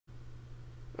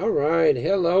All right,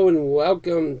 hello and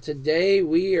welcome. Today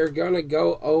we are going to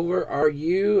go over Are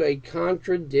You a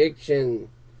Contradiction?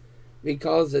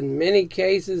 Because in many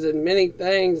cases and many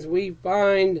things we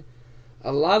find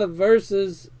a lot of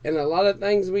verses and a lot of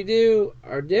things we do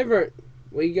are different.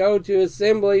 We go to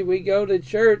assembly, we go to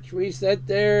church, we sit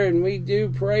there and we do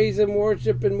praise and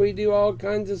worship and we do all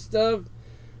kinds of stuff.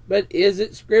 But is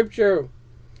it scripture?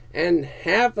 And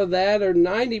half of that or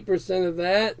 90% of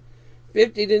that,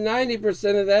 50 to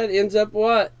 90% of that ends up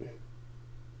what?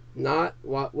 Not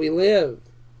what we live,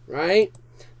 right?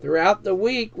 Throughout the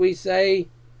week we say,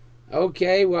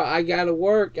 okay, well, I got to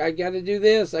work, I got to do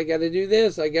this, I got to do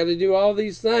this, I got to do all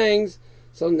these things.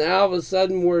 So now all of a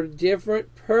sudden we're a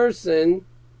different person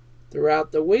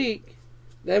throughout the week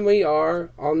than we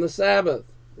are on the Sabbath,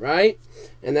 right?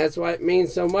 And that's why it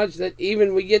means so much that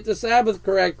even we get the Sabbath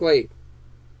correctly.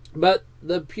 But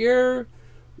the pure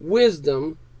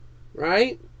wisdom,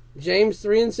 right? James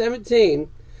 3:17.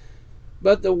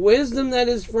 But the wisdom that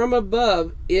is from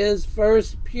above is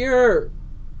first pure.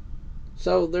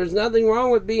 So there's nothing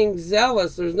wrong with being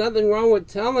zealous. There's nothing wrong with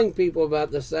telling people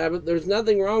about the Sabbath. There's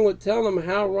nothing wrong with telling them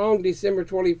how wrong December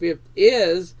 25th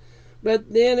is.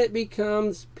 But then it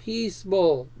becomes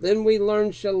peaceable. Then we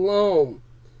learn shalom,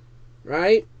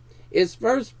 right? It's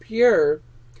first pure,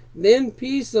 then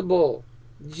peaceable,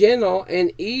 gentle,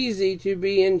 and easy to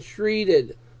be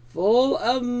entreated, full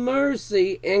of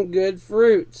mercy and good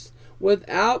fruits,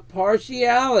 without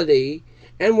partiality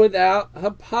and without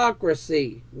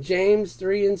hypocrisy. James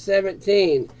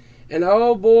 3:17. And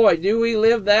oh boy, do we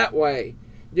live that way?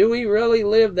 Do we really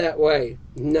live that way?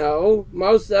 No.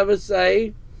 Most of us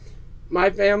say, my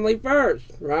family first,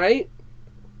 right?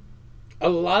 A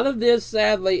lot of this,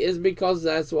 sadly, is because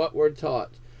that's what we're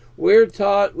taught. We're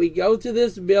taught, we go to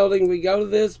this building, we go to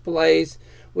this place,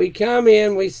 we come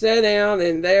in, we sit down,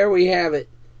 and there we have it.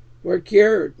 We're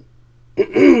cured.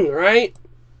 Right?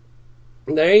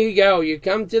 There you go. You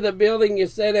come to the building, you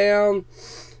sit down,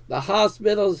 the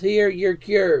hospital's here, you're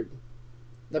cured.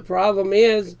 The problem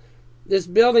is, this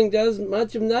building does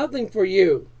much of nothing for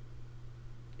you.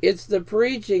 It's the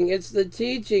preaching, it's the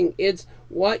teaching, it's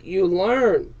what you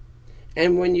learn.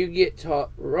 And when you get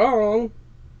taught wrong,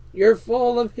 you're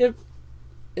full of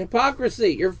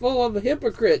hypocrisy. You're full of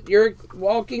hypocrite. You're a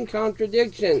walking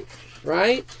contradiction,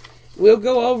 right? We'll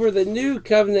go over the new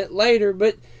covenant later,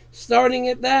 but starting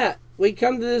at that, we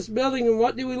come to this building and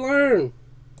what do we learn?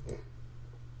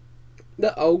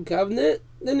 The old covenant,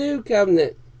 the new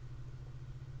covenant.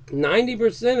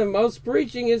 90% of most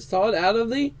preaching is taught out of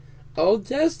the Old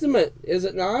Testament, is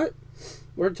it not?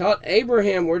 We're taught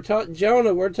Abraham, we're taught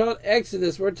Jonah, we're taught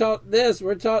Exodus, we're taught this,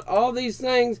 we're taught all these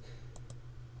things.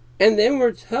 And then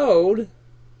we're told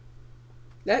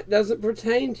that doesn't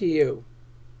pertain to you.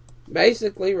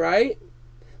 Basically, right?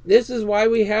 This is why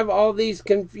we have all these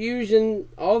confusion,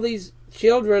 all these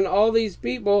children, all these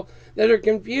people that are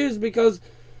confused because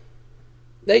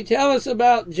they tell us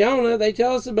about Jonah, they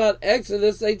tell us about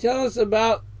Exodus, they tell us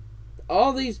about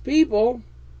all these people,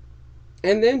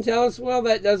 and then tell us, well,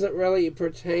 that doesn't really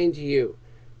pertain to you.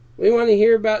 We want to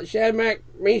hear about Shadrach,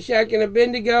 Meshach, and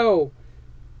Abednego.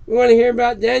 We want to hear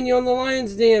about Daniel in the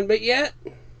lion's den, but yet,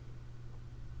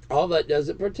 all that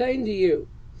doesn't pertain to you.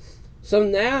 So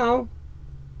now,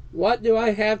 what do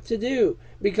I have to do?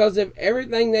 Because if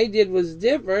everything they did was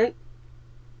different,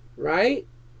 right?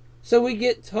 So we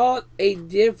get taught a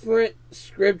different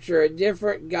scripture, a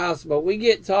different gospel. We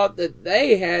get taught that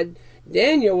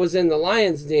Daniel was in the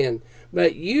lion's den.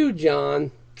 But you,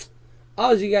 John,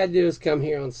 all you got to do is come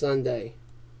here on Sunday.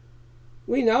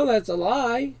 We know that's a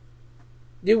lie.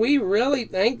 Do we really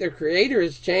think the Creator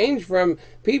has changed from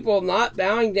people not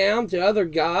bowing down to other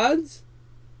gods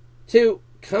to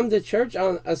come to church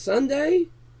on a Sunday?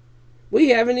 We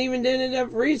haven't even done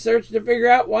enough research to figure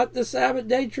out what the Sabbath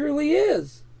day truly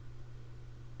is.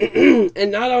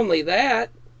 And not only that,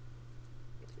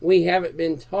 we haven't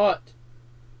been taught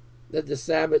that the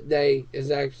Sabbath day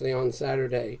is actually on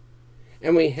Saturday.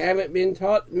 And we haven't been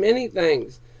taught many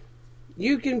things.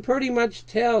 You can pretty much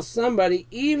tell somebody,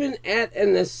 even at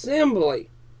an assembly,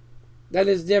 that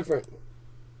is different.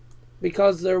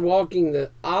 Because they're walking the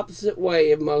opposite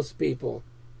way of most people.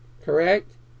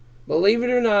 Correct? Believe it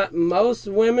or not, most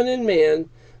women and men,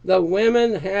 the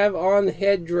women have on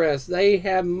headdress. They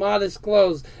have modest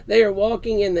clothes. They are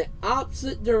walking in the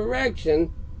opposite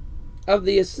direction of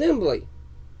the assembly.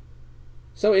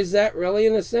 So is that really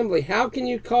an assembly? How can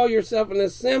you call yourself an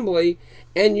assembly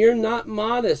and you're not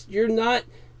modest? You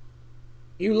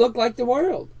look like the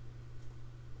world.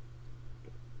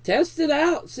 Test it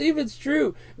out. See if it's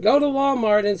true. Go to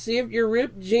Walmart and see if your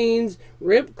ripped jeans,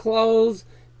 ripped clothes,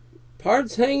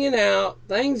 parts hanging out,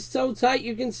 things so tight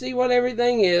you can see what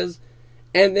everything is,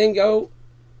 and then go,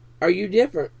 are you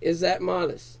different? Is that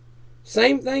modest?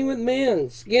 Same thing with men.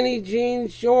 Skinny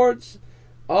jeans, shorts,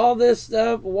 all this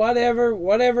stuff,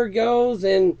 whatever goes,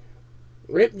 and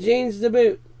ripped jeans to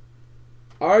boot.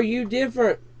 Are you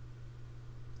different?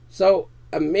 So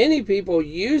many people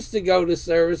used to go to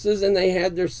services and they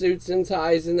had their suits and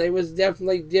ties and they was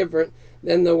definitely different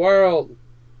than the world.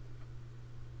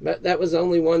 But that was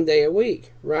only one day a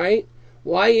week, right?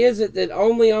 Why is it that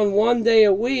only on one day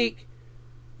a week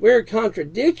we're a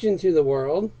contradiction to the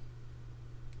world,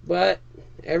 but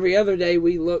every other day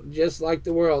we look just like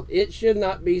the world? It should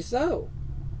not be so.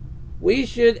 We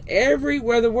should,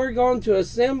 whether we're going to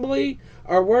assembly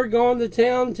or we're going to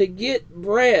town to get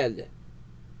bread,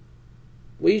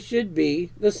 we should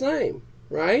be the same,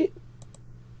 right?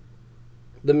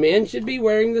 The men should be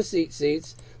wearing the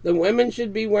seats. The women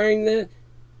should be wearing the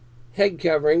head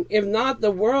covering. If not,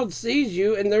 the world sees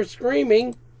you and they're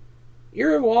screaming,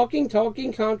 you're a walking,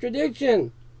 talking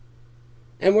contradiction.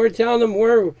 And we're telling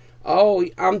them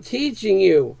I'm teaching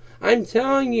you. I'm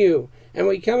telling you. And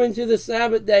we come into the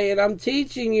Sabbath day and I'm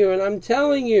teaching you and I'm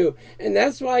telling you. And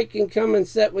that's why I can come and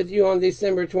sit with you on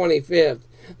December 25th.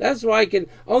 That's why I can,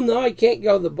 I can't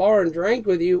go to the bar and drink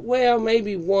with you. Well,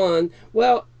 maybe one.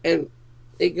 Well, and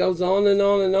it goes on and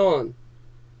on and on.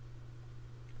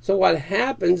 So what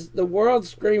happens, the world's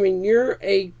screaming, you're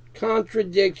a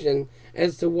contradiction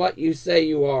as to what you say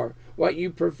you are, what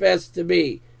you profess to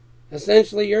be.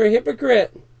 Essentially, you're a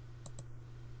hypocrite.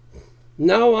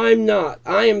 No, I'm not.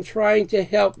 I am trying to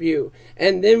help you.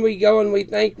 And then we go and we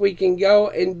think we can go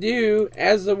and do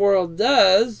as the world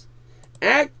does,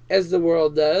 act as the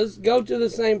world does, go to the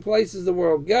same places the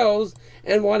world goes,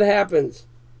 and what happens?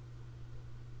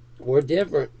 We're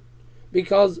different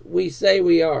because we say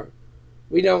we are.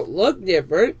 We don't look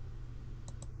different.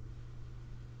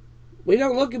 We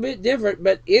don't look a bit different,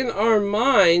 but in our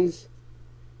minds,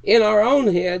 in our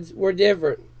own heads, we're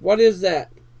different. What is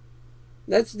that?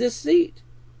 That's deceit.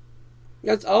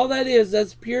 That's all that is.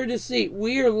 That's pure deceit.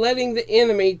 We are letting the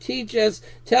enemy teach us,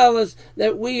 tell us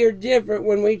that we are different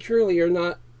when we truly are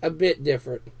not a bit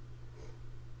different.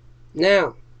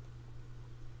 Now,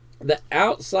 the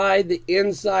outside, the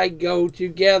inside go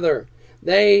together.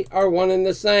 They are one and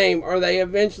the same, or they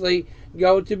eventually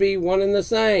go to be one and the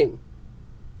same.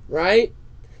 Right?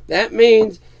 That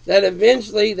means that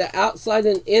eventually the outside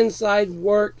and inside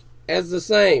work as the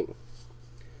same.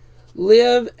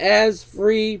 Live as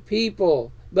free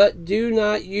people, but do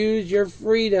not use your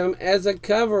freedom as a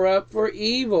cover-up for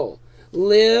evil.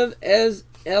 Live as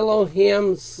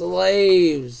Elohim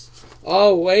slaves.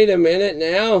 Oh, wait a minute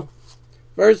now.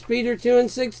 1 Peter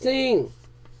 2:16.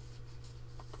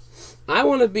 I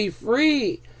want to be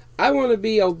free. I want to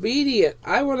be obedient.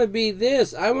 I want to be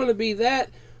this. I want to be that.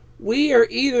 We are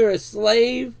either a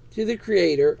slave to the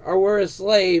Creator or we're a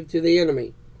slave to the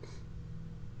enemy.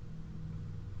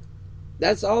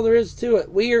 That's all there is to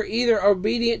it. We are either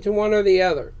obedient to one or the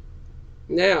other.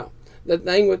 Now, the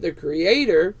thing with the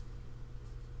Creator,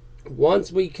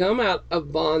 once we come out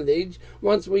of bondage,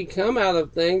 once we come out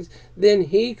of things, then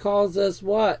He calls us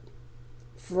what?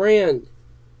 Friend.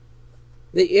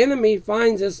 The enemy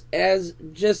finds us as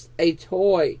just a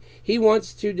toy. He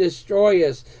wants to destroy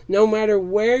us. No matter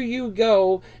where you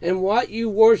go and what you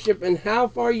worship and how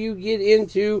far you get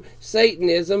into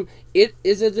Satanism, it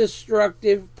is a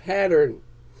destructive pattern.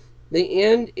 The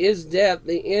end is death.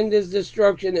 The end is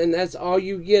destruction, and that's all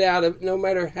you get out of it. No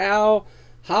matter how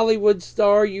Hollywood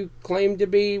star you claim to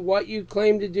be, what you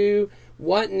claim to do,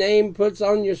 what name puts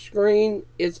on your screen,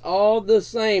 it's all the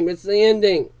same. It's the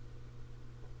ending.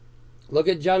 Look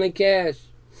at Johnny Cash,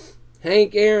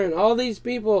 Hank Aaron, all these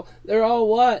people, they're all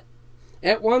what?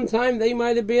 At one time, they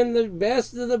might have been the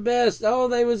best of the best. Oh,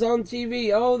 they was on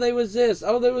TV. Oh, they was this.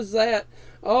 Oh, they was that.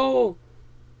 Oh,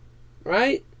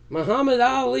 right? Muhammad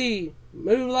Ali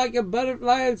moved like a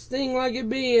butterfly and sting like a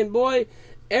bee. And boy,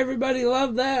 everybody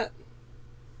loved that.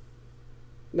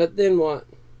 But then what?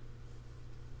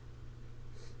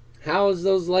 How is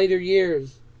those later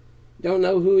years? Don't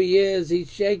know who he is.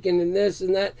 He's shaking and this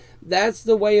and that. That's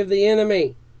the way of the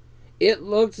enemy. It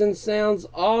looks and sounds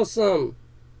awesome.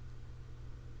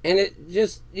 And it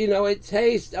just, it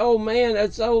tastes, oh man,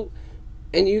 that's so,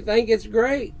 and you think it's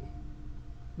great.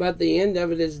 But the end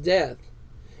of it is death.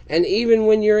 And even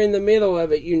when you're in the middle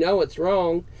of it, you know it's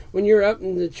wrong. When you're up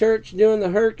in the church doing the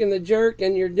herk and the jerk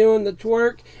and you're doing the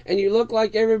twerk and you look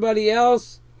like everybody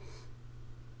else,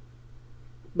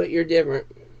 but you're different.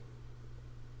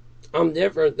 I'm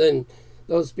different than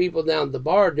those people down at the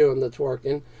bar doing the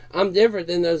twerking. I'm different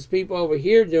than those people over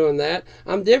here doing that.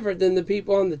 I'm different than the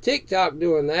people on the TikTok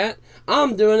doing that.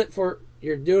 I'm doing it for...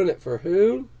 You're doing it for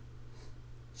who?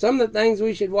 Some of the things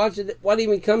we should watch, what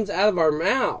even comes out of our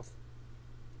mouth.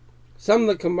 Some of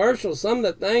the commercials, some of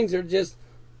the things are just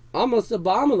almost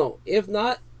abominable, if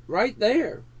not right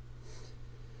there.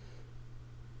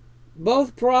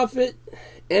 Both prophet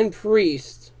and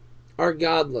priest are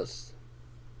godless.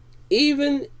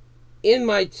 Even in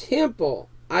my temple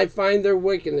I find their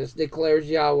wickedness, declares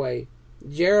Yahweh.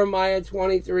 Jeremiah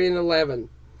 23:11.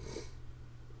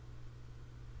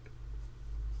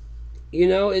 You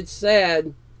know, it's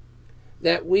sad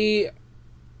that we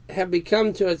have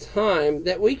become to a time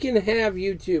that we can have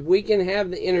YouTube, we can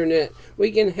have the internet,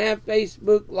 we can have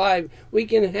Facebook Live, we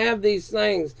can have these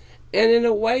things, and in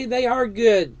a way they are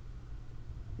good.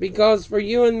 Because for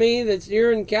you and me, that's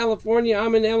you're in California,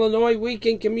 I'm in Illinois, we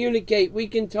can communicate, we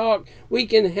can talk, we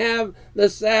can have the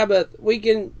Sabbath, we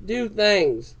can do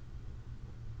things.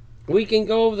 We can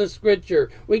go over the scripture,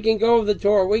 we can go over the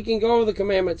Torah, we can go over the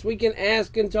commandments, we can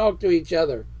ask and talk to each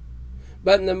other.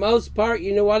 But in the most part,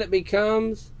 you know what it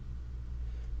becomes?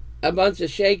 A bunch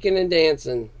of shaking and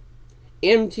dancing.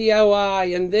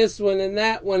 MTOI and this one and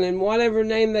that one and whatever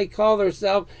name they call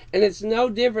themselves, and it's no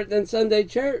different than Sunday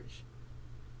church.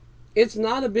 It's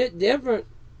not a bit different.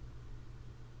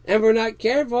 And we're not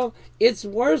careful, it's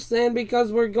worse than,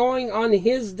 because we're going on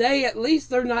His day. At least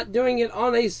they're not doing it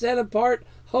on a set apart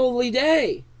holy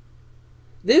day.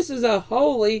 This is a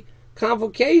holy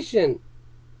convocation.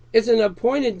 It's an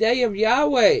appointed day of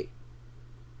Yahweh.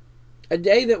 A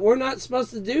day that we're not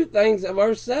supposed to do things of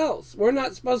ourselves. We're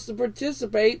not supposed to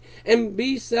participate and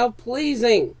be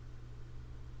self-pleasing.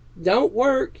 Don't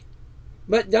work,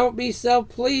 but don't be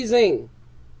self-pleasing.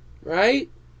 Right?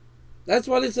 That's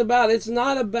what it's about. It's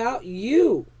not about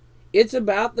you. It's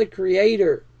about the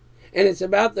Creator. And it's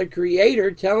about the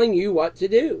Creator telling you what to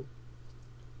do.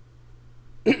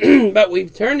 But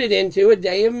we've turned it into a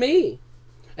day of me.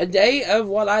 A day of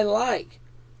what I like.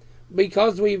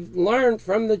 Because we've learned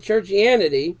from the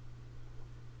churchianity,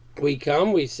 we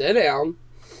come, we sit down,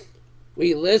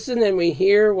 we listen and we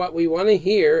hear what we want to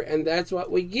hear, and that's what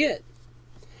we get.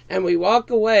 And we walk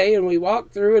away and we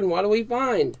walk through, and what do we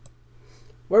find?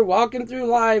 We're walking through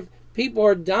life, people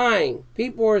are dying,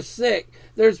 people are sick,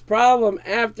 there's problem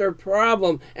after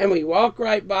problem, and we walk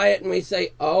right by it and we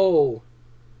say, oh,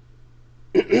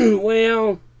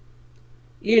 well,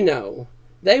 you know,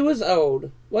 they was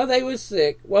old, well, they was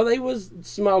sick, well, they was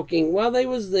smoking, well, they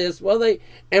was this, well, they,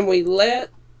 and we let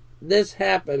this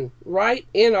happen right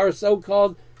in our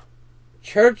so-called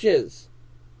churches.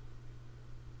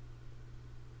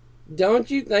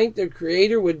 Don't you think the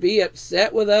Creator would be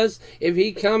upset with us if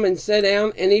He come and sat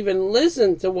down and even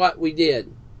listen to what we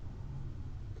did?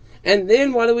 And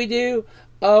then what do?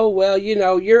 Oh, well, you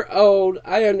know, you're old,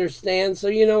 I understand, so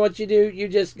you know what you do? You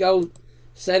just go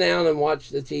sit down and watch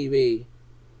the TV.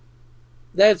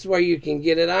 That's where you can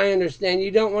get it. I understand.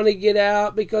 You don't want to get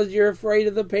out because you're afraid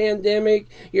of the pandemic.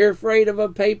 You're afraid of a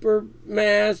paper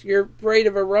mask. You're afraid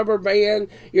of a rubber band.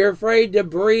 You're afraid to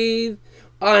breathe.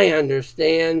 I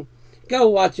understand. Go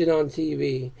watch it on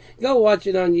TV. Go watch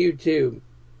it on YouTube.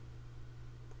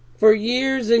 For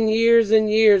years and years and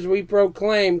years we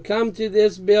proclaim, come to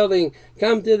this building,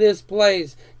 come to this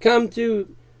place, come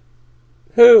to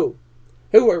who?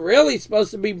 Who we're really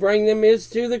supposed to be bringing them is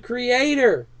to the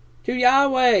Creator, to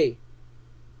Yahweh,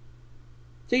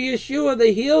 to Yeshua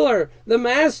the healer, the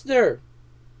Master.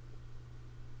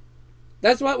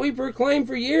 That's what we proclaim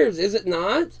for years, is it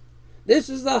not? This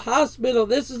is the hospital.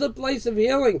 This is the place of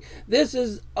healing. This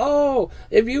is, oh,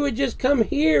 if you would just come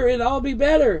here, it'd all be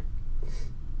better.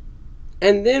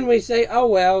 And then we say, oh,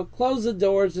 well, close the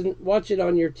doors and watch it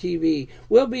on your TV.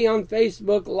 We'll be on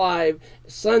Facebook Live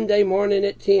Sunday morning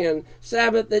at 10,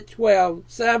 Sabbath at 12,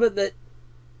 Sabbath at...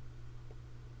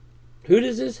 Who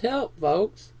does this help,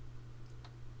 folks?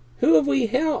 Who have we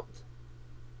helped?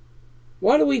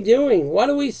 What are we doing? What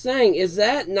are we saying? Is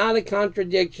that not a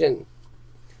contradiction?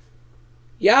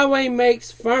 Yahweh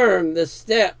makes firm the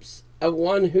steps of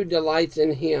one who delights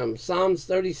in Him. Psalms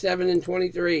 37 and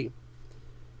 23.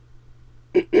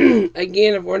 Again,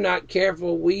 if we're not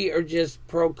careful, we are just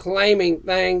proclaiming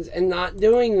things and not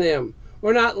doing them.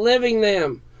 We're not living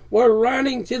them. We're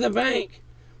running to the bank.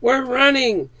 We're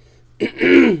running.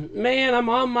 Man, I'm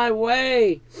on my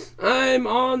way. I'm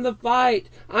on the fight.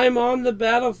 I'm on the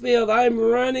battlefield. I'm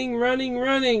running, running,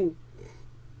 running.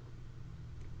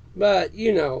 But,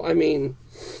 you know, I mean,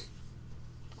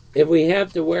 if we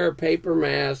have to wear a paper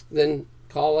mask, then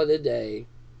call it a day.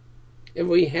 If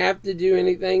we have to do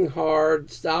anything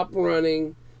hard, stop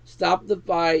running, stop the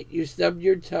fight, you stubbed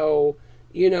your toe,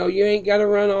 you know, you ain't got to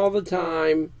run all the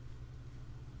time.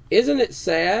 Isn't it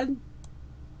sad?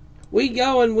 We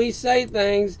go and we say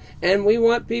things, and we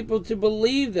want people to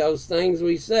believe those things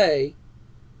we say.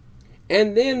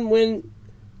 And then when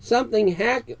something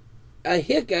a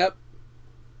hiccup,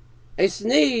 a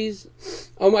sneeze,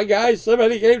 oh my gosh,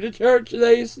 somebody came to church and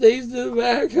they sneezed in the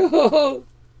back.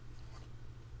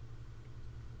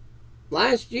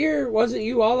 Last year, wasn't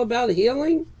you all about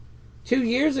healing? 2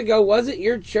 years ago, wasn't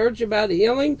your church about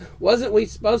healing? Wasn't we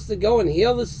supposed to go and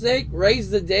heal the sick, raise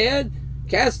the dead,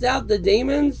 cast out the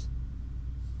demons?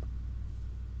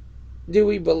 Do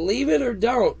we believe it or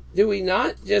don't? Do we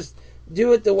not just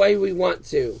do it the way we want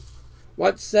to?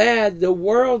 What's sad, the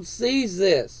world sees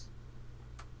this.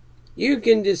 You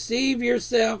can deceive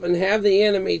yourself and have the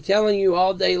enemy telling you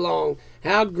all day long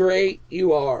how great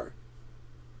you are.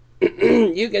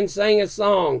 You can sing a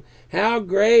song, how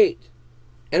great.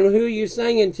 And who are you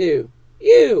singing to?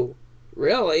 You.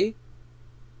 Really?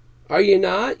 Are you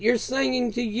not? You're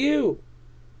singing to you.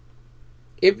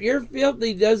 If you're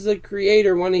filthy, does the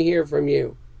Creator want to hear from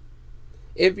you?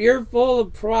 If you're full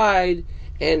of pride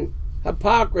and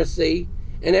hypocrisy,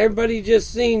 and everybody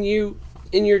just seen you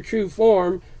in your true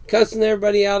form, cussing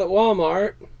everybody out at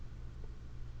Walmart,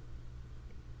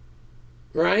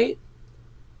 right?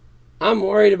 I'm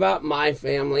worried about my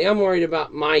family. I'm worried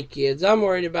about my kids. I'm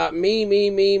worried about me.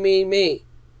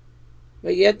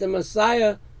 But yet the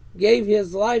Messiah gave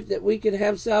his life that we could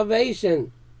have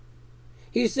salvation.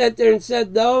 He sat there and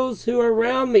said, those who are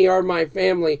around me are my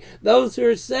family. Those who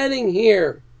are sitting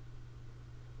here.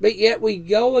 But yet we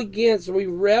rebel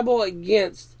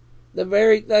against the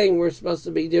very thing we're supposed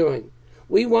to be doing.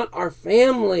 We want our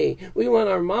family. We want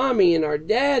our mommy and our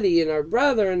daddy and our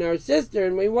brother and our sister,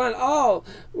 and we want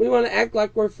to act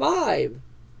like we're 5.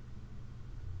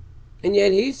 And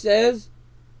yet he says,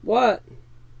 what?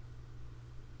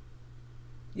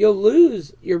 You'll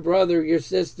lose your brother, your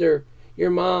sister, your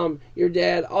mom, your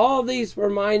dad, all these for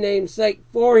my name's sake,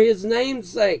 for his name's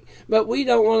sake. But we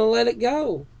don't want to let it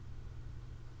go.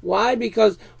 Why?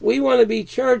 Because we want to be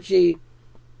churchy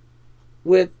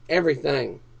with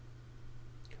everything.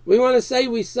 We want to say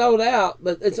we sold out,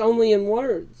 but it's only in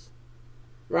words,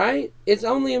 right? It's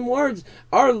only in words.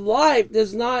 Our life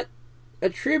does not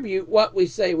attribute what we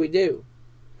say we do.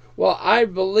 Well, I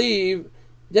believe,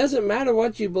 doesn't matter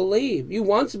what you believe. You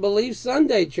once believed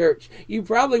Sunday church. You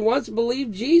probably once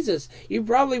believed Jesus. You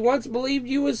probably once believed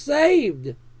you was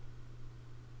saved.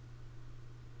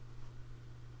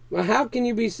 Well, how can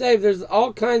you be saved? There's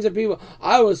all kinds of people.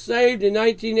 I was saved in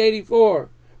 1984.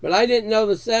 But I didn't know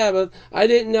the Sabbath. I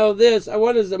didn't know this. I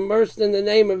was immersed in the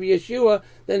name of Yeshua.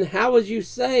 Then how was you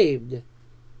saved?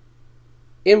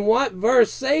 In what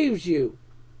verse saves you?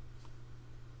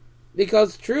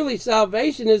 Because truly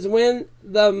salvation is when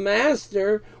the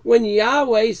Master, when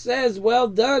Yahweh says, well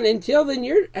done. Until then,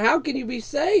 how can you be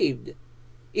saved?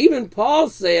 Even Paul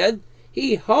said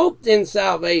he hoped in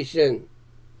salvation.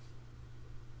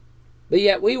 But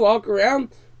yet we walk around,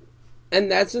 and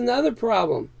that's another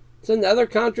problem. It's another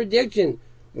contradiction.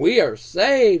 We are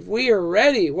saved. We are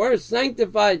ready. We're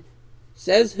sanctified.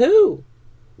 Says who?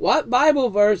 What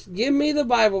Bible verse? Give me the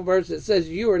Bible verse that says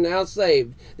you are now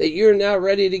saved. That you're now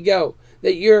ready to go.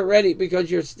 That you're ready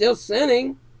because you're still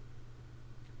sinning.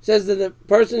 It says that the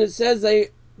person that says they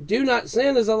do not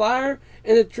sin is a liar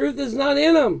and the truth is not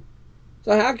in them.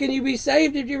 So how can you be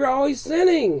saved if you're always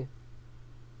sinning?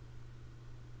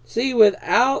 See,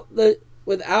 without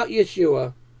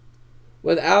Yeshua,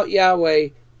 without Yahweh,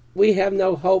 we have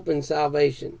no hope in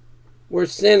salvation. We're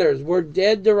sinners. We're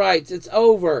dead to rights. It's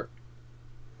over.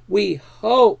 We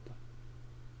hope.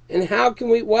 And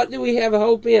what do we have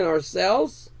hope in?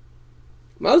 Ourselves?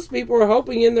 Most people are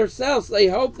hoping in themselves. They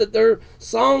hope that their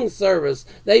song service.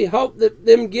 They hope that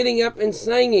them getting up and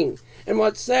singing. And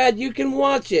what's sad, you can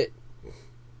watch it.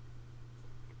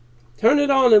 Turn it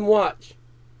on and watch.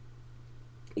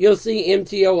 You'll see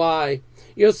MTOI.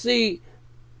 You'll see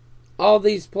all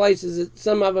these places,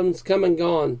 some of them's come and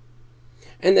gone.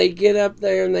 And they get up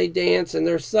there and they dance and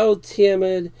they're so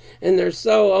timid and they're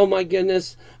so, oh my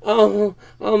goodness, oh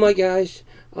my gosh,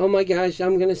 I'm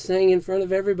going to sing in front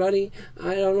of everybody.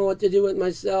 I don't know what to do with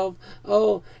myself.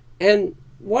 Oh, and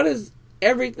what is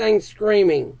everything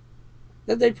screaming?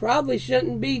 That they probably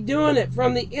shouldn't be doing it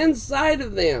from the inside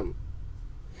of them.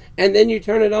 And then you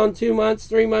turn it on 2 months,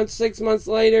 3 months, 6 months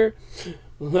later.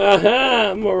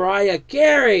 Mariah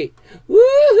Carey.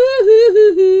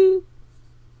 Woo-hoo-hoo-hoo-hoo.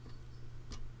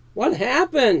 What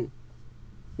happened?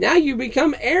 Now you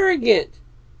become arrogant.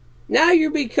 Now you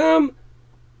become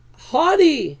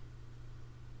haughty.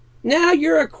 Now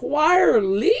you're a choir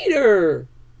leader.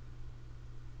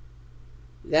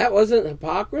 That wasn't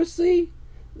hypocrisy?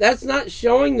 That's not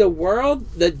showing the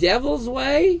world the devil's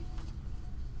way?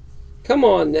 Come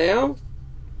on now.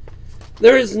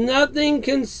 There is nothing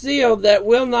concealed that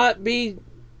will not be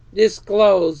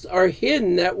disclosed, or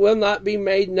hidden that will not be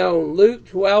made known. Luke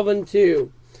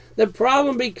 12:2. The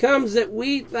problem becomes that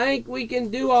we think we can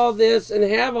do all this and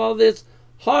have all this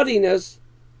haughtiness,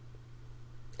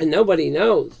 and nobody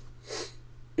knows.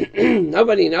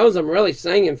 Nobody knows I'm really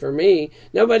singing for me.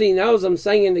 Nobody knows I'm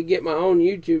singing to get my own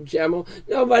YouTube channel.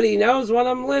 Nobody knows what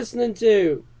I'm listening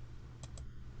to.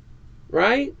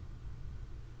 Right?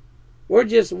 We're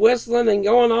just whistling and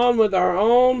going on with our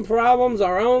own problems,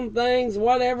 our own things,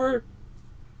 whatever.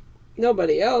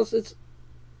 Nobody else.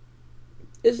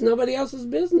 It's nobody else's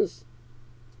business.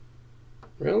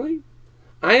 Really?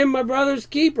 I am my brother's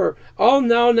keeper. Oh,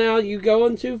 no, now you're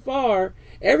going too far.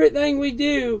 Everything we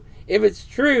do, if it's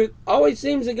truth, always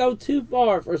seems to go too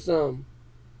far for some.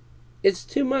 It's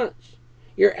too much.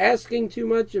 You're asking too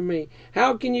much of me.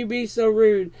 How can you be so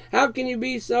rude? How can you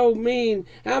be so mean?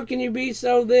 How can you be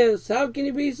so this? How can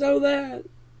you be so that?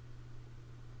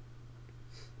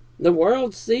 The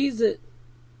world sees it.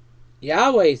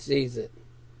 Yahweh sees it.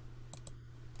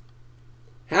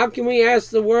 How can we ask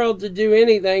the world to do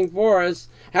anything for us?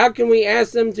 How can we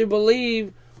ask them to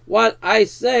believe what I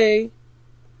say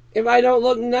if I don't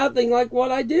look nothing like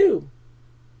what I do?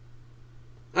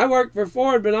 I work for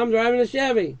Ford, but I'm driving a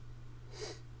Chevy.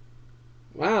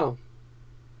 Wow.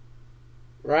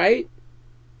 Right?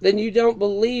 Then you don't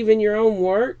believe in your own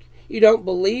work. You don't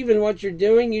believe in what you're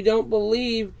doing. You don't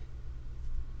believe.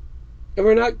 If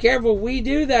we're not careful, we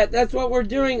do that. That's what we're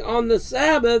doing on the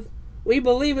Sabbath. We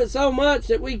believe it so much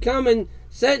that we come and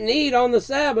sit and eat on the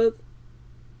Sabbath.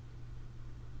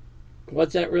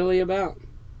 What's that really about?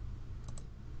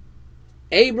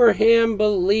 Abraham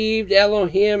believed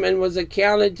Elohim and was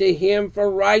accounted to him for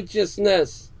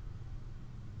righteousness.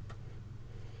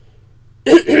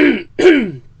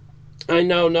 I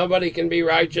know nobody can be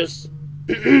righteous.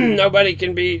 Nobody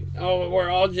can be, oh, we're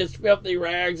all just filthy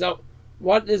rags. Oh,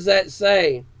 what does that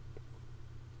say?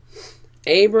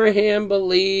 Abraham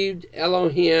believed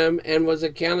Elohim and was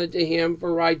accounted to him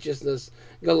for righteousness.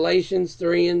 Galatians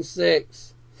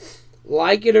 3:6.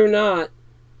 Like it or not,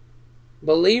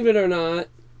 believe it or not,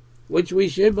 which we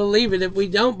should believe it. If we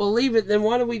don't believe it, then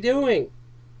what are we doing?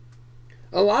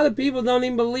 A lot of people don't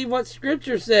even believe what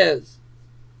Scripture says.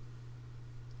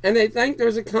 And they think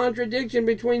there's a contradiction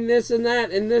between this and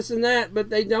that, but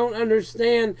they don't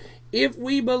understand. If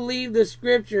we believe the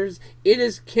Scriptures, it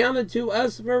is counted to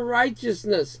us for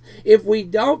righteousness. If we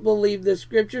don't believe the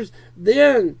Scriptures,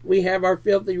 then we have our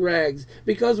filthy rags,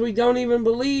 because we don't even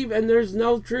believe, and there's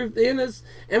no truth in us,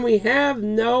 and we have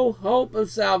no hope of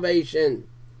salvation.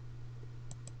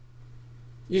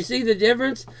 You see the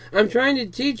difference? I'm trying to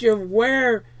teach you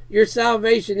where your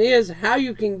salvation is, how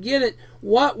you can get it,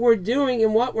 what we're doing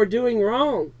and what we're doing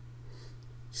wrong.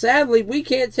 Sadly, we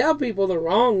can't tell people the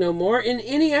wrong no more in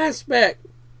any aspect.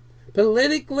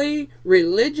 Politically,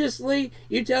 religiously,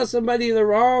 you tell somebody the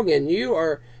wrong and you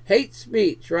are hate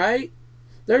speech, right?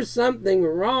 There's something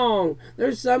wrong.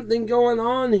 There's something going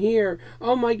on here.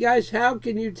 Oh my gosh, how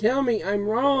can you tell me I'm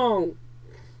wrong?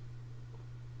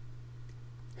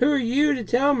 Who are you to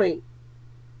tell me?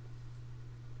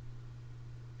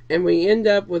 And we end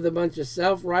up with a bunch of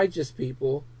self-righteous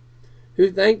people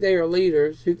who think they are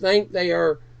leaders, who think they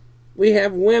are. We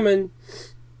have women,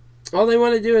 all they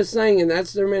want to do is sing, and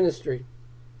that's their ministry.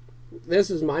 This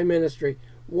is my ministry.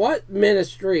 What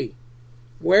ministry?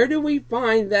 Where do we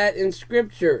find that in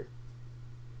Scripture?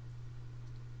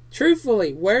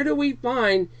 Truthfully, where do we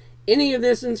find any of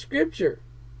this in Scripture?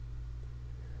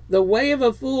 The way of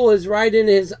a fool is right in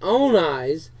his own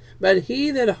eyes, but he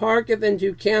that hearketh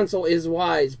unto counsel is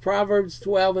wise. Proverbs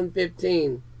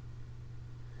 12:15.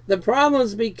 The problem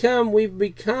has become, we've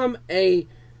become a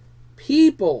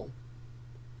people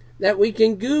that we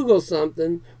can Google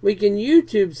something, we can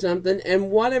YouTube something,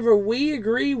 and whatever we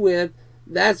agree with,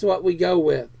 that's what we go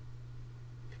with.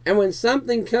 And when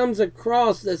something comes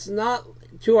across that's not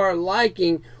to our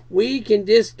liking, we can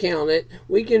discount it.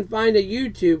 We can find a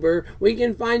YouTuber, we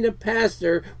can find a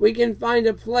pastor, we can find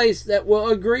a place that will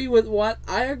agree with what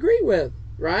I agree with,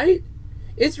 right?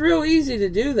 It's real easy to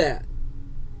do that.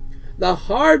 The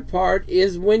hard part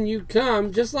is when you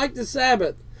come, just like the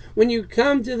Sabbath, when you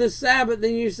come to the Sabbath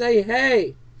and you say,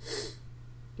 hey,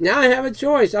 now I have a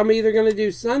choice. I'm either going to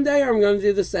do Sunday or I'm going to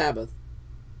do the Sabbath.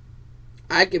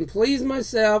 I can please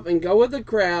myself and go with the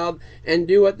crowd and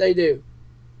do what they do.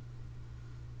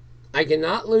 I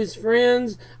cannot lose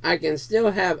friends. I can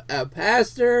still have a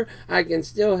pastor. I can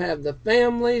still have the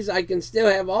families. I can still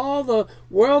have all the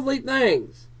worldly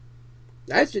things.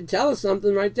 That should tell us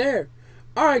something right there.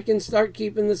 Or I can start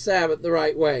keeping the Sabbath the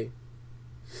right way.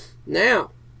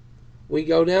 Now, we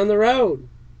go down the road.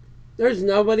 There's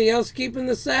nobody else keeping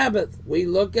the Sabbath. We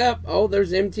look up. Oh,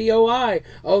 there's MTOI.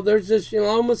 Oh, there's the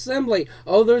Shalom Assembly.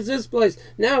 Oh, there's this place.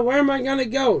 Now, where am I going to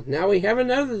go? Now we have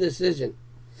another decision.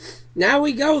 Now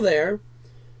we go there.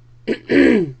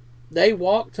 They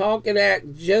walk, talk, and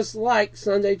act just like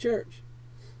Sunday church.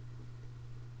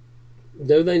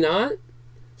 Do they not?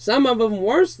 Some of them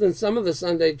worse than some of the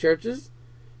Sunday churches.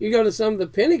 You go to some of the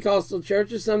Pentecostal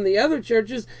churches, some of the other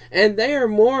churches, and they are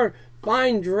more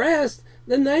fine dressed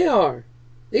than they are.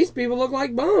 These people look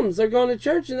like bums. They're going to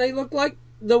church and they look like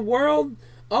the world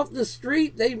off the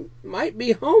street. They might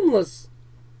be homeless.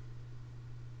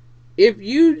 If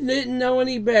you didn't know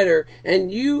any better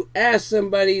and you asked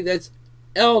somebody that's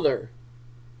elder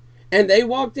and they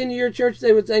walked into your church,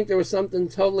 they would think there was something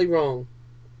totally wrong.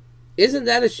 Isn't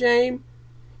that a shame?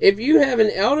 If you have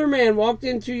an elder man walked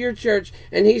into your church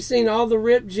and he's seen all the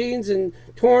ripped jeans and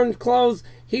torn clothes,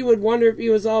 he would wonder if he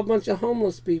was all a bunch of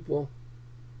homeless people.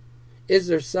 Is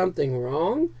there something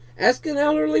wrong? Ask an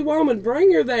elderly woman.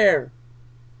 Bring her there.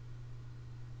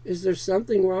 Is there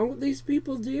something wrong with these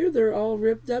people, dear? They're all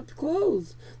ripped up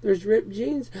clothes. There's ripped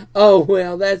jeans. Oh,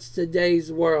 well, that's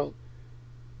today's world.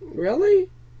 Really?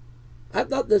 I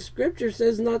thought the scripture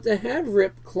says not to have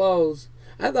ripped clothes.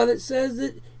 I thought it says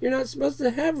that you're not supposed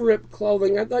to have ripped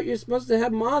clothing. I thought you're supposed to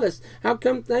have modest. How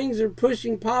come things are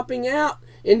popping out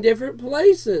in different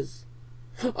places?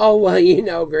 Oh, well, you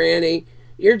know, Granny,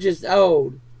 you're just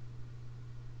old.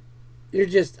 You're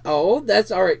just old? That's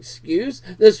our excuse.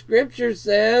 The scripture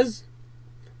says,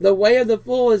 the way of the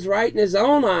fool is right in his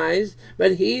own eyes,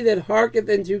 but he that hearketh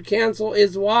unto counsel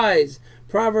is wise.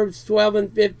 Proverbs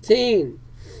 12:15.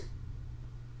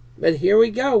 But here we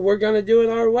go. We're going to do it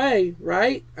our way,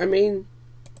 right? I mean,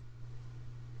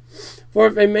 for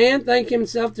if a man think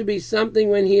himself to be something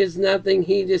when he is nothing,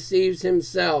 he deceives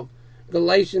himself.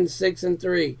 Galatians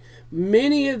 6:3.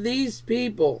 Many of these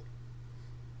people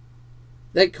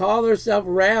that call themselves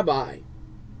rabbi,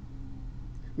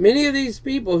 many of these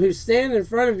people who stand in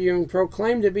front of you and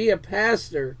proclaim to be a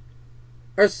pastor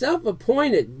are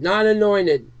self-appointed, not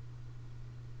anointed.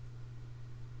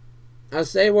 I'll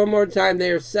say it one more time.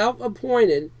 They are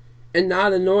self-appointed and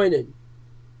not anointed.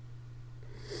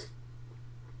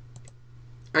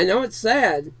 I know it's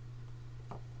sad,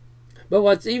 but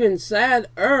what's even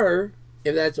sadder,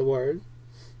 if that's a word,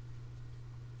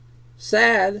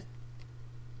 sadder,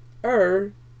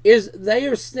 is they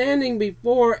are standing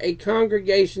before a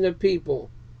congregation of people,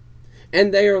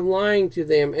 and they are lying to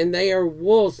them, and they are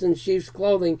wolves in sheep's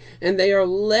clothing, and they are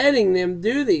letting them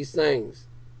do these things.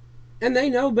 And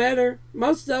they know better.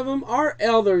 Most of them are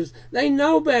elders. They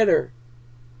know better.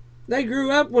 They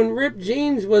grew up when ripped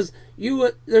jeans was,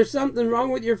 there's something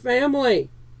wrong with your family.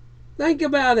 Think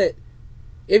about it.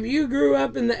 If you grew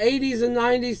up in the 80s and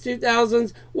 90s,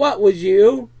 2000s, what was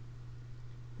you?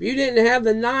 If you didn't have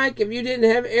the Nike, if you didn't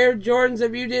have Air Jordans,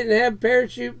 if you didn't have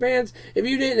parachute pants, if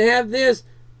you didn't have this,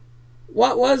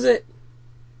 what was it?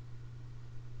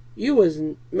 You was,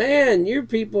 man, your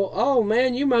people, oh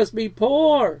man, you must be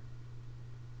poor.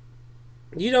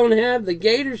 You don't have the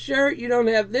gator shirt, you don't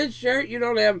have this shirt, you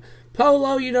don't have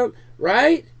polo, you don't,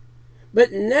 right?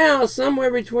 But now,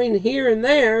 somewhere between here and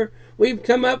there, we've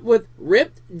come up with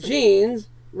ripped jeans,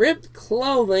 ripped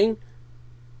clothing,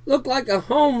 look like a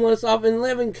homeless off In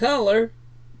Living Color.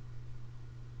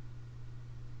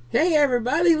 Hey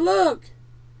everybody, look!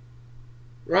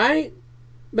 Right?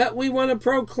 But we want to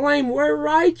proclaim we're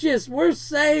righteous, we're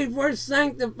saved, we're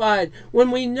sanctified,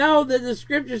 when we know that the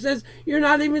scripture says you're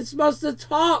not even supposed to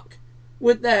talk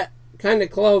with that kind of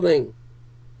clothing.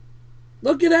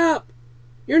 Look it up.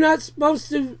 You're not supposed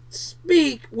to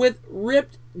speak with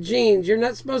ripped jeans. You're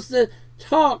not supposed to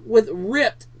talk with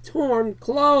ripped, torn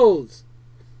clothes.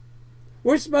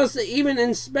 We're supposed to even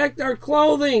inspect our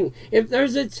clothing. If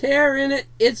there's a tear in it,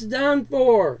 it's done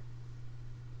for.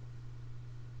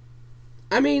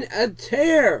 I mean, a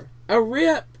tear, a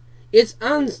rip, it's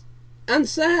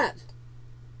unsat.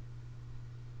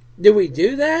 Do we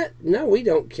do that? No, we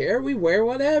don't care. We wear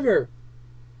whatever.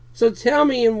 So tell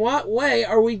me, in what way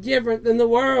are we different than the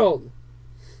world?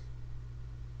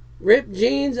 Ripped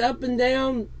jeans, up and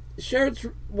down, shirts,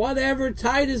 whatever,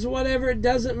 tight as whatever, it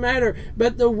doesn't matter.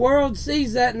 But the world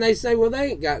sees that and they say, well,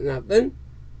 they ain't got nothing.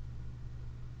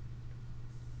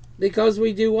 Because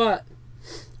we do what?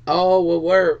 Oh, well,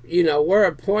 we're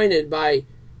appointed by,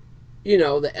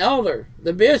 the elder,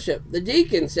 the bishop, the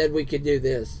deacon said we could do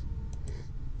this.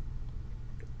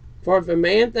 For if a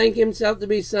man think himself to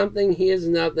be something, he is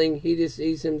nothing. He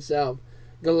deceives himself.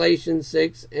 Galatians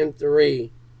 6:3.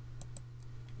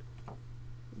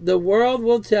 The world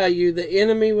will tell you, the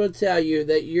enemy will tell you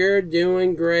that you're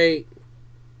doing great.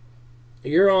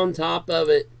 You're on top of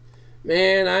it.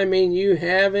 Man, I mean, you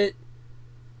have it.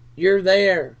 You're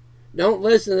there. Don't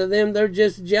listen to them. They're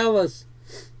just jealous.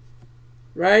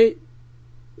 Right?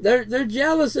 They're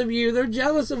jealous of you. They're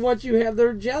jealous of what you have.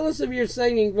 They're jealous of your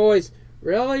singing voice.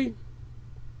 Really?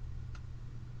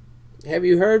 Have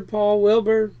you heard Paul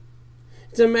Wilbur?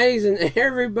 It's amazing.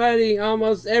 Everybody,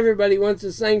 almost everybody wants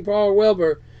to sing Paul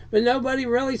Wilbur, but nobody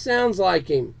really sounds like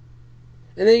him.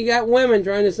 And then you got women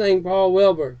trying to sing Paul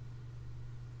Wilbur.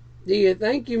 Do you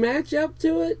think you match up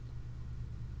to it?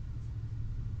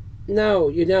 No,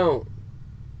 you don't.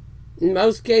 In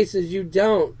most cases, you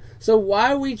don't. So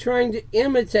why are we trying to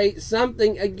imitate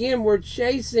something? Again, we're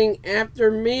chasing after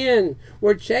men.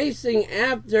 We're chasing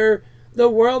after the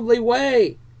worldly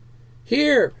way.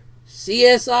 Here,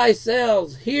 CSI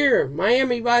sells. Here,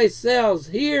 Miami Vice sells.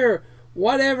 Here,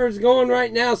 whatever's going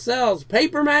right now sells.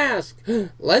 Paper mask.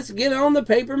 Let's get on the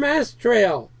paper mask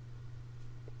trail.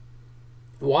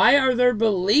 Why are there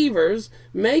believers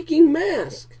making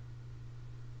masks?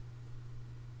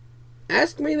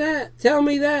 Ask me that. Tell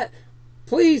me that.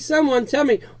 Please, someone tell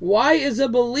me, why is a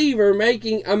believer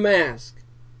making a mask?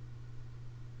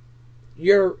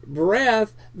 Your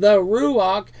breath, the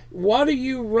Ruach, what do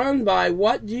you run by?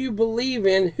 What do you believe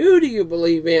in? Who do you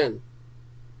believe in?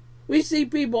 We see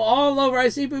people all over. I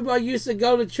see people I used to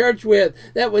go to church with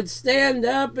that would stand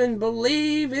up and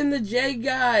believe in the J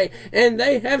guy. And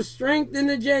they have strength in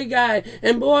the J guy.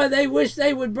 And boy, they wish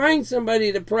they would bring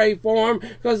somebody to pray for them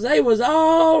because they was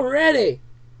all ready.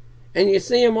 And you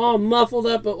see them all muffled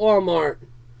up at Walmart.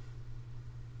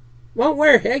 Won't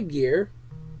wear headgear.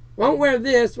 Won't wear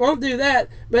this. Won't do that.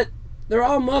 But they're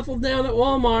all muffled down at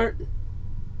Walmart.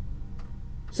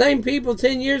 Same people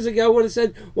 10 years ago would have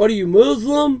said, what are you,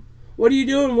 Muslim? What are you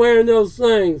doing wearing those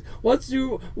things? Why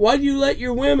do you let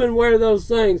your women wear those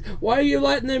things? Why are you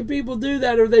letting them people do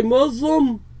that? Are they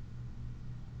Muslim?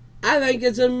 I think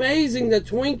it's amazing the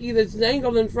Twinkie that's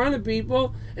dangled in front of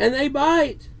people and they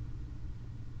bite.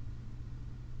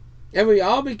 Have we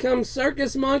all become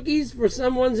circus monkeys for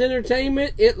someone's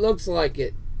entertainment? It looks like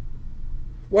it.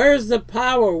 Where's the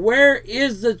power? Where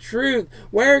is the truth?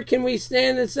 Where can we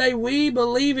stand and say, we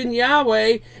believe in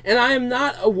Yahweh, and I am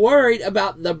not worried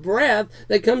about the breath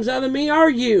that comes out of me? Are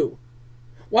you?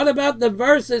 What about the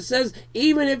verse that says,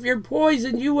 even if you're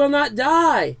poisoned, you will not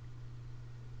die?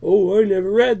 Oh, I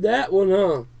never read that one,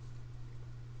 huh?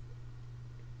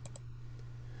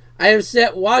 I have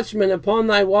set watchmen upon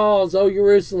thy walls, O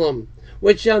Jerusalem,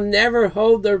 which shall never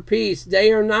hold their peace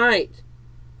day or night.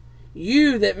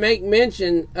 You that make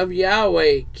mention of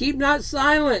Yahweh, keep not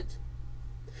silent,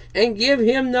 and give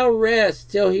him no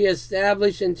rest till he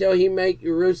establish, until he make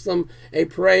Jerusalem a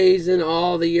praise in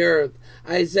all the earth.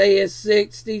 Isaiah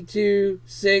 62,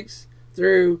 6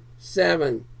 through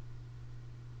 7.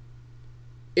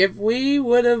 If we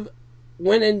would have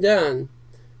went and done,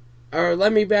 or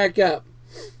let me back up,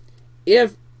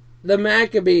 if the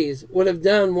Maccabees would have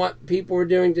done what people are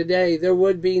doing today, there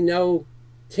would be no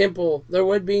temple. There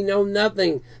would be no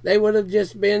nothing. They would have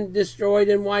just been destroyed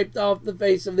and wiped off the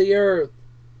face of the earth.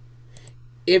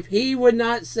 If he would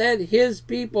not set his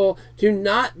people to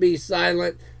not be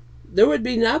silent, there would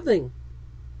be nothing.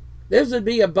 This would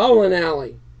be a bowling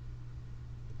alley.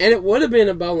 And it would have been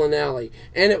a bowling alley.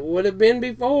 And it would have been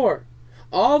before.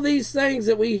 All these things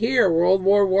that we hear, World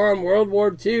War I, World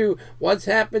War II, what's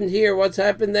happened here, what's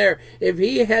happened there. If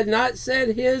he had not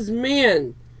set his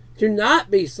men to not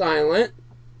be silent,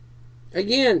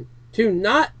 again, to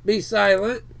not be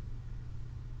silent.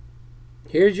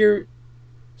 Here's your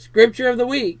scripture of the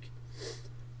week.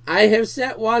 I have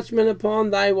set watchmen upon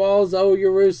thy walls, O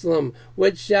Jerusalem,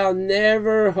 which shall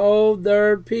never hold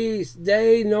their peace,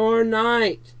 day nor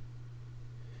night.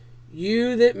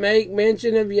 You that make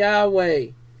mention of Yahweh,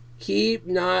 keep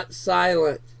not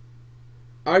silent.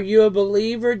 Are you a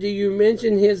believer? Do you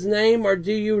mention his name or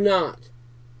do you not?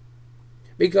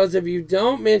 Because if you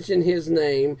don't mention his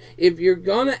name, if you're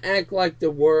going to act like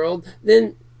the world,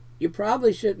 then you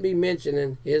probably shouldn't be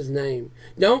mentioning his name.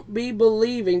 Don't be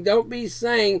believing, don't be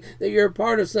saying that you're a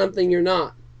part of something you're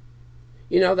not.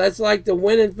 You know, that's like the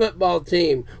winning football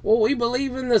team. Well, we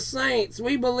believe in the Saints.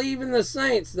 We believe in the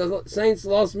Saints. The Saints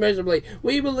lost miserably.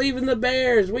 We believe in the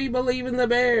Bears. We believe in the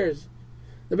Bears.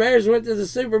 The Bears went to the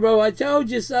Super Bowl. I told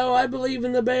you so. I believe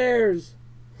in the Bears.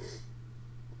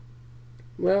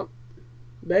 Well,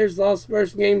 Bears lost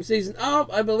first game of the season. Oh,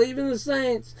 I believe in the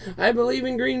Saints. I believe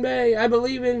in Green Bay. I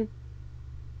believe in...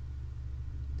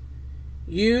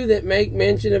 You that make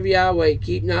mention of Yahweh,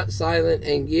 keep not silent,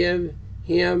 and give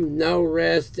him no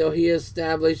rest till he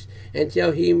establish,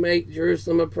 until he make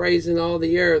Jerusalem a praise in all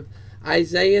the earth.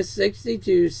 Isaiah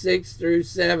 62, 6 through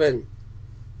 7.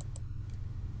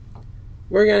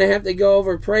 We're going to have to go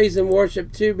over praise and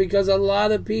worship too, because a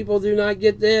lot of people do not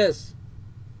get this.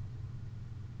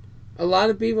 A lot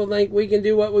of people think we can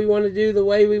do what we want to do the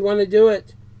way we want to do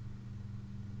it.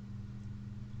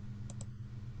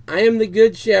 I am the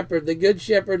good shepherd. The good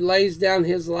shepherd lays down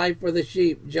his life for the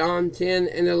sheep. John 10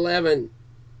 and 11.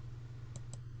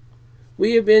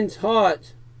 We have been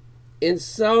taught in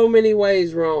so many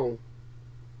ways wrong.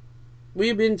 We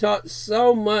have been taught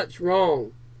so much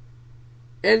wrong.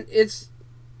 And it's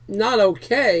not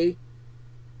okay.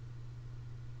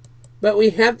 But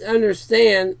we have to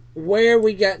understand where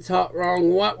we got taught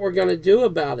wrong, what we're going to do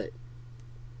about it.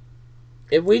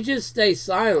 If we just stay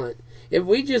silent, if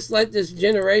we just let this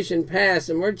generation pass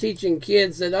and we're teaching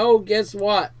kids that, oh, guess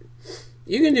what?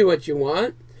 You can do what you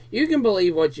want. You can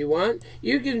believe what you want.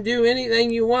 You can do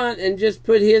anything you want and just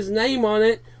put his name on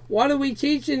it. What are we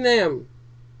teaching them?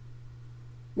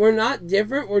 We're not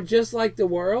different. We're just like the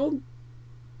world.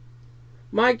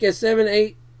 Micah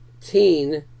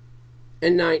 7:18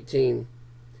 and 19.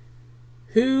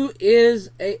 Who is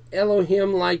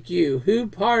Elohim like you, who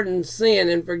pardons sin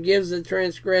and forgives the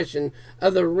transgression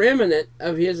of the remnant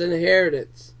of his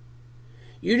inheritance?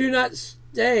 You do not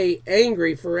stay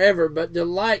angry forever, but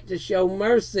delight to show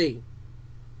mercy.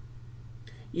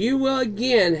 You will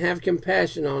again have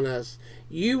compassion on us.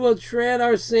 You will tread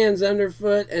our sins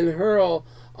underfoot and hurl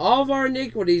all of our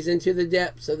iniquities into the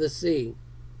depths of the sea.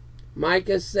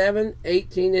 Micah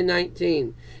 7:18 and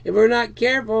 19. If we're not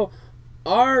careful,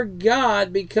 our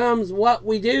God becomes what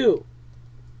we do.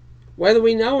 Whether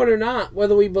we know it or not,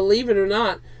 whether we believe it or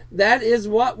not, that is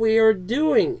what we are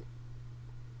doing.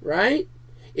 Right?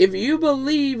 If you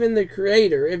believe in the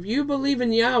Creator, if you believe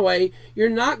in Yahweh, you're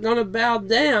not going to bow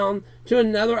down to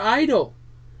another idol.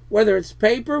 Whether it's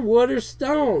paper, wood, or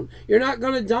stone. You're not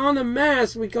going to don a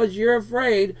mask because you're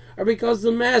afraid or because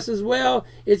the mask is, well,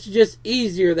 it's just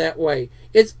easier that way.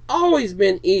 It's always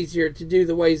been easier to do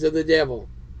the ways of the devil.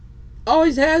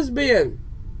 Always has been.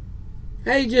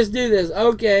 Hey, just do this.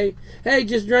 Okay. Hey,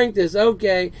 just drink this.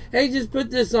 Okay. Hey, just put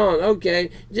this on. Okay.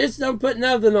 Just don't put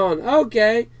nothing on.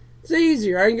 Okay. It's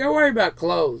easier. I ain't got to worry about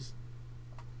clothes.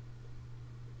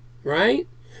 Right?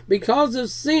 Because of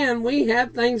sin, we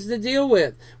have things to deal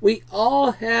with. We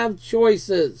all have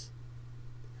choices.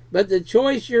 But the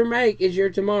choice you make is your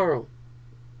tomorrow.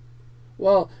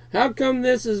 Well, how come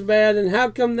this is bad and how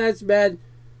come that's bad?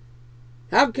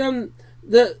 How come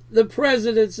the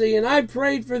presidency, and I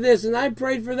prayed for this and I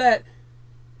prayed for that?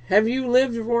 Have you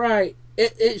lived right?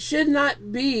 It should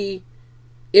not be.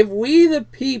 If we the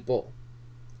people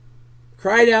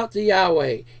cried out to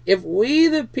Yahweh, if we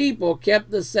the people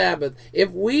kept the Sabbath,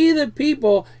 if we the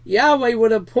people, Yahweh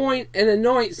would appoint and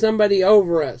anoint somebody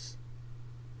over us.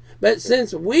 But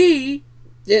since we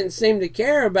didn't seem to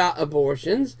care about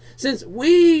abortions, since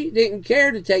we didn't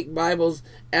care to take Bibles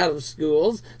out of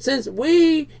schools, since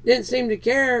we didn't seem to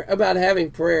care about having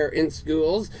prayer in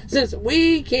schools, since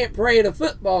we can't pray at a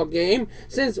football game,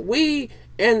 since we,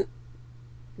 and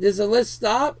does the list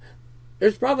stop?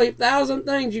 There's probably 1,000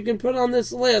 things you can put on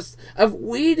this list of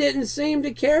we didn't seem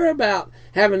to care about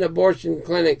having abortion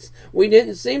clinics. We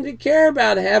didn't seem to care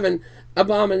about having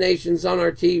abominations on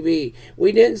our TV.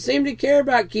 We didn't seem to care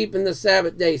about keeping the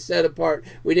Sabbath day set apart.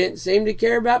 We didn't seem to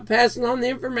care about passing on the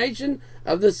information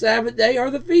of the Sabbath day or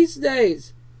the feast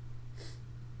days.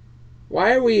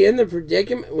 Why are we in the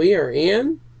predicament we are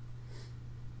in?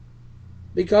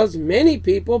 Because many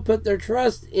people put their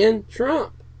trust in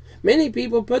Trump. Many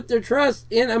people put their trust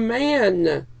in a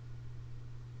man.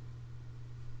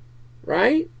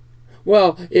 Right?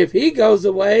 Well, if he goes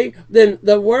away, then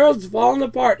the world's falling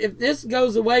apart. If this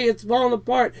goes away, it's falling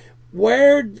apart.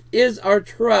 Where is our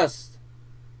trust?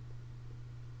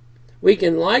 We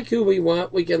can like who we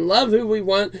want. We can love who we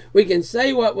want. We can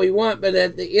say what we want. But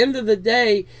at the end of the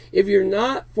day, if you're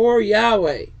not for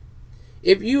Yahweh,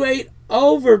 if you ate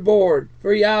overboard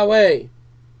for Yahweh,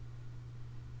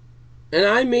 and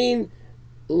I mean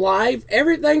life,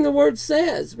 everything the Word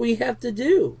says we have to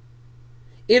do.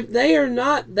 If they are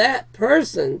not that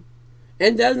person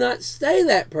and does not stay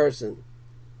that person.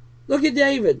 Look at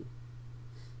David.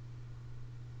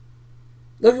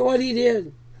 Look at what he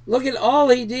did. Look at all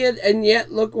he did, and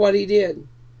yet look what he did.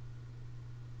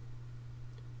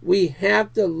 We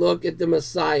have to look at the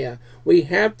Messiah. We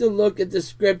have to look at the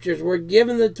Scriptures. We're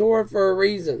given the Torah for a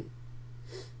reason.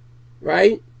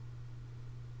 Right?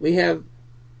 We have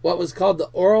what was called the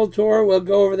oral Torah. We'll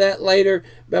go over that later.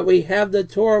 But we have the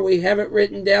Torah. We have it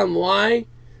written down. Why?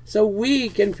 so we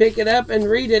can pick it up and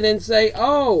read it and say,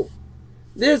 oh,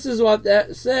 this is what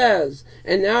that says.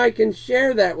 And now I can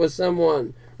share that with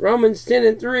someone. Romans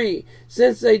 10:3.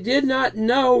 Since they did not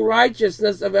know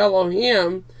righteousness of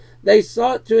Elohim, they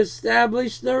sought to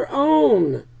establish their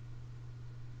own.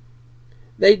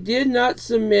 They did not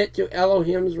submit to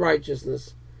Elohim's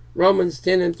righteousness. Romans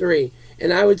 10:3.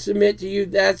 And I would submit to you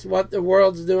that's what the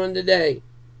world's doing today.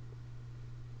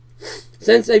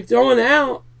 Since they've thrown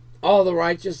out all the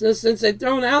righteousness, since they've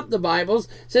thrown out the Bibles,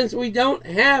 since we don't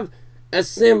have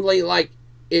assembly like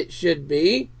it should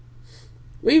be,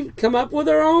 we've come up with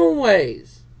our own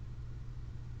ways.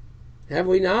 Have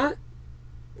we not?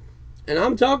 And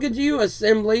I'm talking to you,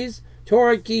 assemblies,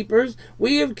 Torah keepers.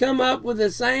 We have come up with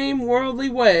the same worldly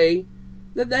way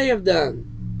that they have done.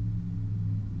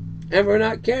 And if we're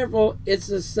not careful, it's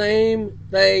the same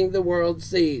thing the world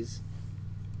sees.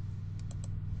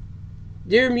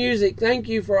 Dear music, thank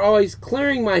you for always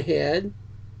clearing my head,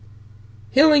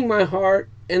 healing my heart,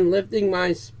 and lifting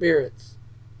my spirits.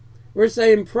 We're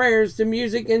saying prayers to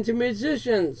music and to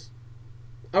musicians.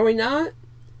 Are we not?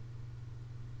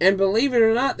 And believe it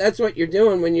or not, that's what you're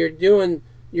doing when you're doing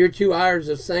your 2 hours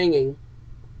of singing.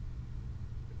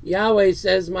 Yahweh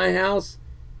says, my house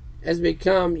has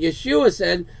become, Yeshua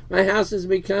said, my house has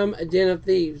become a den of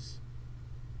thieves.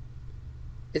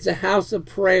 It's a house of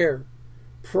prayer.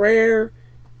 Prayer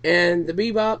and the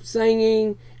bebop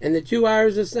singing and the 2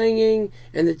 hours of singing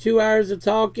and the 2 hours of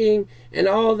talking and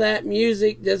all that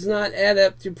music does not add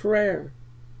up to prayer.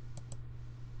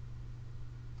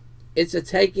 It's a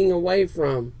taking away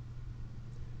from.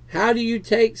 How do you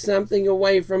take something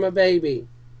away from a baby?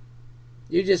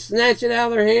 You just snatch it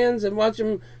out of their hands and watch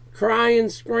them cry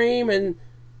and scream? And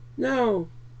no.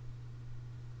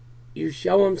 You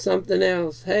show them something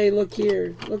else. Hey, look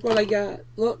here. Look what I got.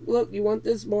 Look, you want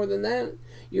this more than that?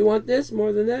 You want this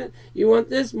more than that? You want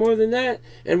this more than that?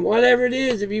 And whatever it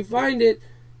is, if you find it,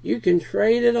 you can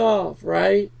trade it off,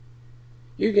 right?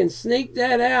 You can sneak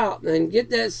that out and get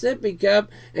that sippy cup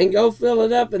and go fill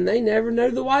it up, and they never know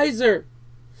the wiser.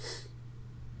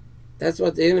 That's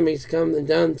what the enemy's come and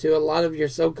done to a lot of your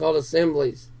so-called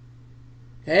assemblies.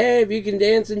 Hey, if you can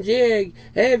dance and jig.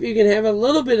 Hey, if you can have a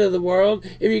little bit of the world.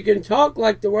 If you can talk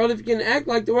like the world. If you can act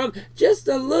like the world. Just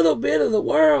a little bit of the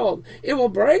world. It will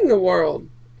bring the world.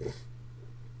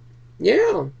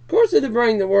 Yeah, of course it'll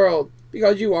bring the world.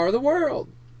 Because you are the world.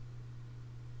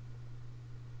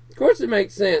 Of course it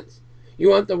makes sense. You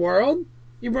want the world?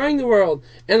 You bring the world.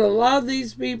 And a lot of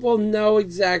these people know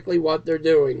exactly what they're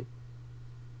doing.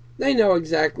 They know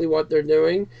exactly what they're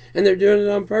doing, and they're doing it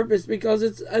on purpose because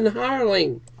it's an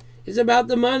hireling. It's about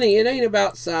the money. It ain't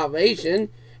about salvation.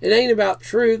 It ain't about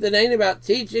truth. It ain't about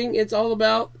teaching. It's all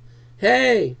about,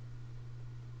 hey,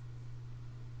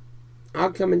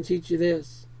 I'll come and teach you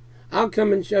this. I'll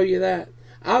come and show you that.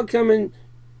 I'll come and,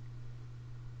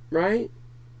 right?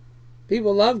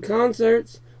 People love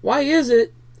concerts. Why is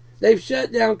it they've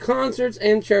shut down concerts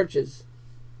and churches?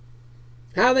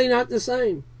 How are they not the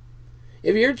same?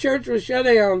 If your church was shut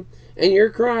down and you're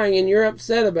crying and you're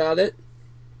upset about it,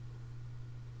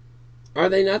 are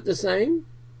they not the same?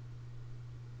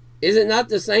 Is it not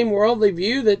the same worldly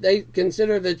view that they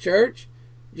consider the church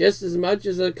just as much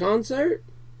as a concert?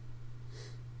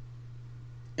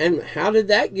 And how did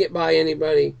that get by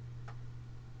anybody?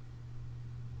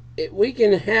 We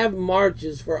can have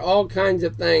marches for all kinds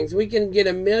of things. We can get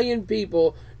 1 million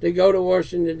people to go to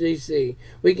Washington, D.C.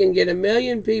 We can get 1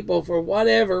 million people for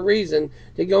whatever reason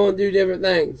to go and do different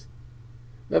things.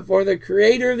 But for the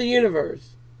creator of the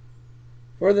universe,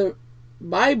 for the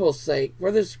Bible's sake,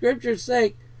 for the scripture's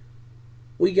sake,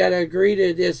 we got to agree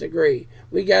to disagree.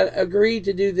 We got to agree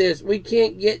to do this. We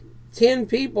can't get 10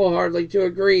 people hardly to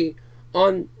agree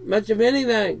on much of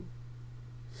anything.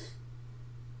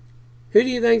 Who do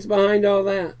you think's behind all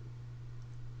that?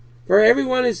 For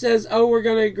everyone who says, oh, we're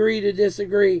going to agree to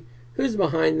disagree, who's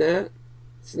behind that?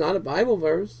 It's not a Bible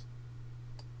verse.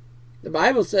 The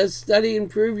Bible says, study and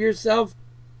prove yourself,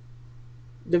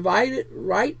 divide it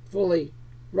rightfully,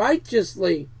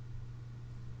 righteously.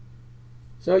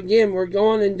 So again, we're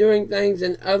going and doing things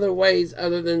in other ways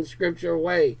other than scriptural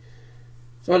way.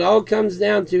 So it all comes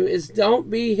down to is don't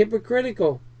be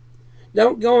hypocritical.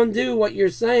 Don't go and do what you're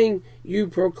saying you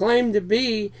proclaim to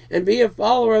be and be a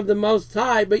follower of the Most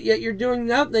High, but yet you're doing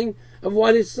nothing of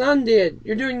what His Son did.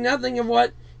 You're doing nothing of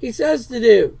what He says to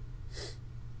do.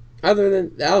 Other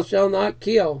than, thou shalt not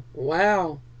kill.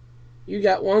 Wow. You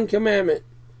got one commandment.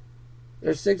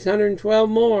 There's 612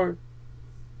 more.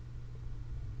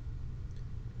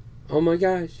 Oh my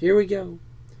gosh, here we go.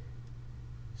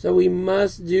 So we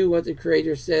must do what the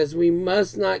Creator says. We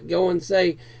must not go and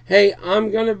say, hey,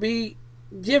 I'm going to be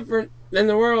different than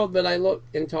the world, but I look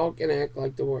and talk and act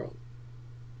like the world.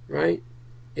 Right?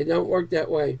 It don't work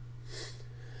that way.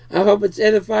 I hope it's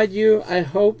edified you. I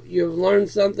hope you've learned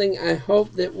something. I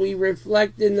hope that we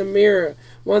reflect in the mirror.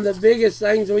 One of the biggest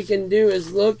things we can do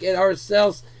is look at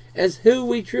ourselves as who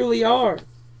we truly are.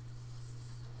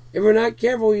 If we're not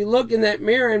careful, we look in that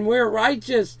mirror and we're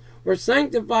righteous, we're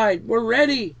sanctified, we're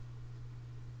ready.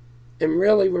 And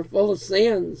really, we're full of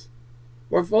sins.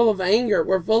 We're full of anger.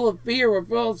 We're full of fear. We're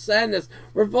full of sadness.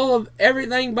 We're full of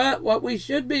everything but what we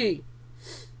should be.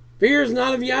 Fear is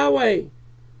not of Yahweh.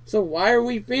 So why are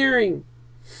we fearing?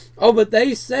 Oh, but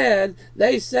they said,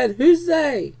 who's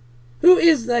they? Who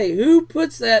is they? Who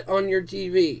puts that on your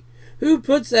TV? Who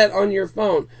puts that on your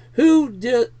phone? Who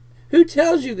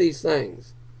tells you these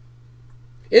things?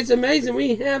 It's amazing.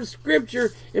 We have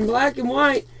scripture in black and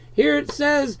white. Here it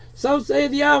says, so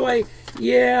saith Yahweh.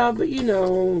 Yeah, but you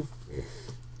know.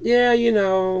 Yeah, you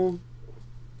know.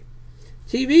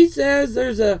 TV says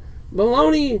there's a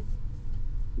baloney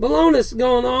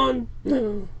going on.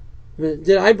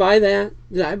 Did I buy that?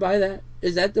 Did I buy that?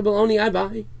 Is that the baloney I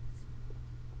buy?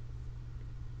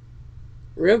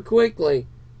 Real quickly,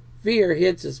 fear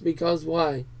hits us because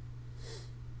why?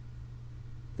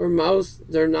 For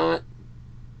most, they're not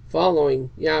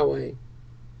following Yahweh.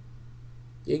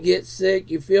 You get sick,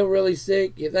 you feel really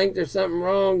sick, you think there's something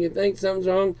wrong, you think something's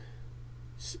wrong.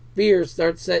 Fear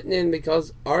starts setting in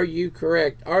because are you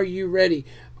correct? Are you ready?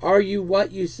 Are you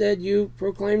what you said you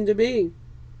proclaimed to be?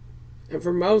 And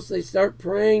for most, they start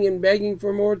praying and begging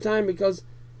for more time because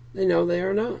they know they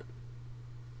are not.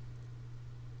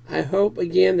 I hope,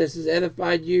 again, this has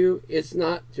edified you. It's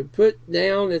not to put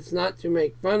down. It's not to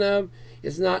make fun of.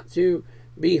 It's not to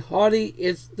be haughty.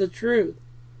 It's the truth.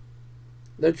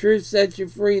 The truth sets you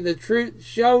free. The truth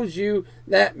shows you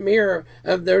that mirror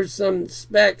of there's some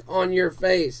speck on your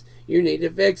face. You need to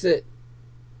fix it.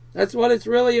 That's what it's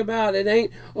really about. It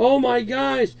ain't, oh my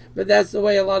gosh, but that's the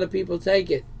way a lot of people take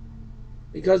it.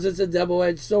 Because it's a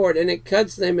double-edged sword and it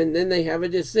cuts them and then they have a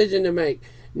decision to make.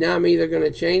 Now I'm either going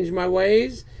to change my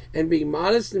ways and be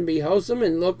modest and be wholesome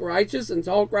and look righteous and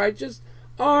talk righteous,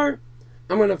 or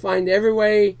I'm going to find every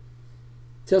way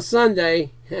till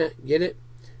Sunday, get it,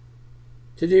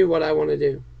 to do what I want to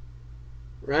do.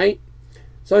 Right?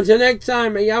 So until next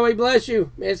time, may Yahweh bless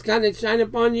you. May His kindness shine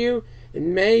upon you.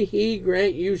 And may He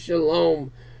grant you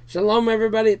shalom. Shalom,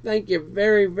 everybody. Thank you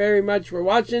very, very much for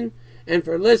watching and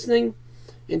for listening.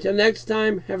 Until next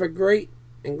time, have a great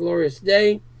and glorious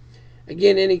day.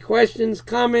 Again, any questions,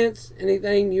 comments,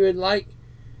 anything you would like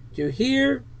to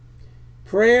hear,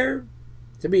 prayer,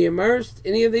 to be immersed,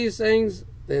 any of these things,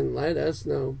 then let us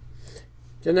know.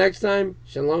 Till next time,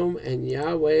 shalom and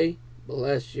Yahweh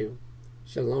bless you.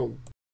 Shalom.